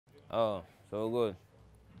Oh, so good.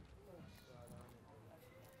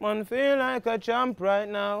 Man, feel like a champ right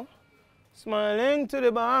now. Smiling to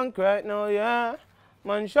the bank right now, yeah.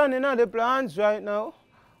 Man, shining at the plants right now.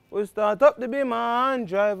 We start up the beam and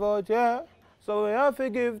drive out, yeah. So we have to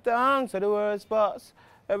give thanks to the worst pass.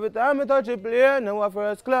 Every time we touch a plane, now we're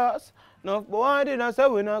first class. No boy didn't say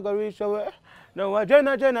we not gonna reach away. Now a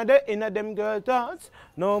Jenna they in a them girl thoughts.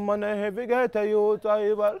 No man a heavy get a youth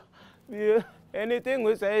rival. Yeah, anything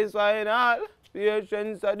we say is final.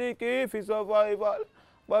 Patience are the key for survival.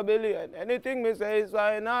 Babylon, anything we say is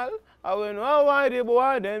final. I will know why the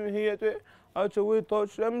boy them hate we. After we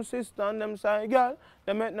touch them sister and them side girl,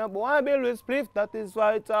 they make no boy build with spliff, that is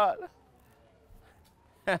vital.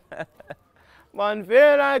 Man,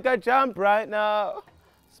 feel like a champ right now.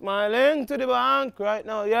 Smiling to the bank right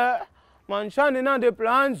now, yeah. Man, shining on the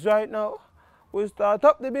plans right now. We start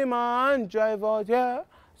up the beam and drive out, yeah.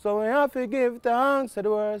 So we have to give thanks to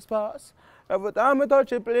the worst pass. Every time we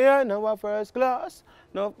touch a plane, now we're first class.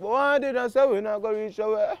 No boy did I say we not gonna reach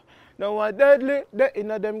away. No one deadly, they in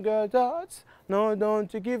them girl thoughts. No,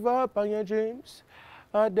 don't you give up on your dreams.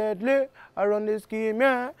 Deadly, I run the scheme,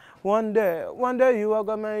 yeah. One day you are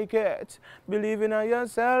gonna make it. Believe in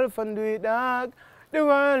yourself and do it, dog. The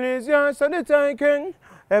world is yours, so the taking.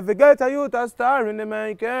 Every get a youth a star in the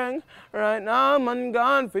making. Right now, man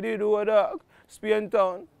gone for the do dog. Spain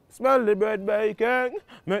town, smell the bread baking.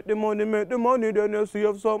 Make the money, then you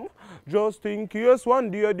save some. Just in case one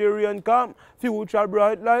day the rain come. Future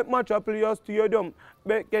bright like match up your stadium.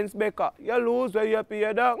 Bet against Becca, you lose where you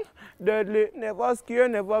pay down. Deadly, never scare,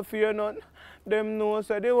 never fear none. Them know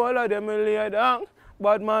say the whole of them will lay down.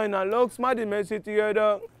 But mine a looks mad, the messy tear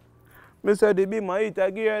down. Me say the beam a hit a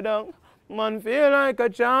gear down. Man feel like a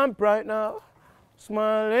champ right now.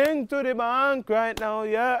 Smiling to the bank right now,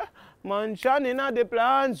 yeah. Man shining at the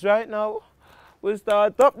plans right now. We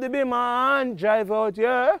start up the beam and drive out,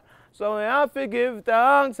 yeah. So we have to give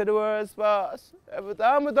thanks to the worst pass. Every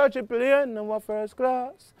time we touch a plane, now we're first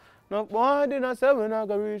class. No boy didn't say we're not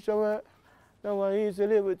gonna reach away. Now we're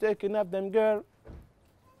easily we're taking up them girl.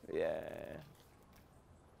 Yeah.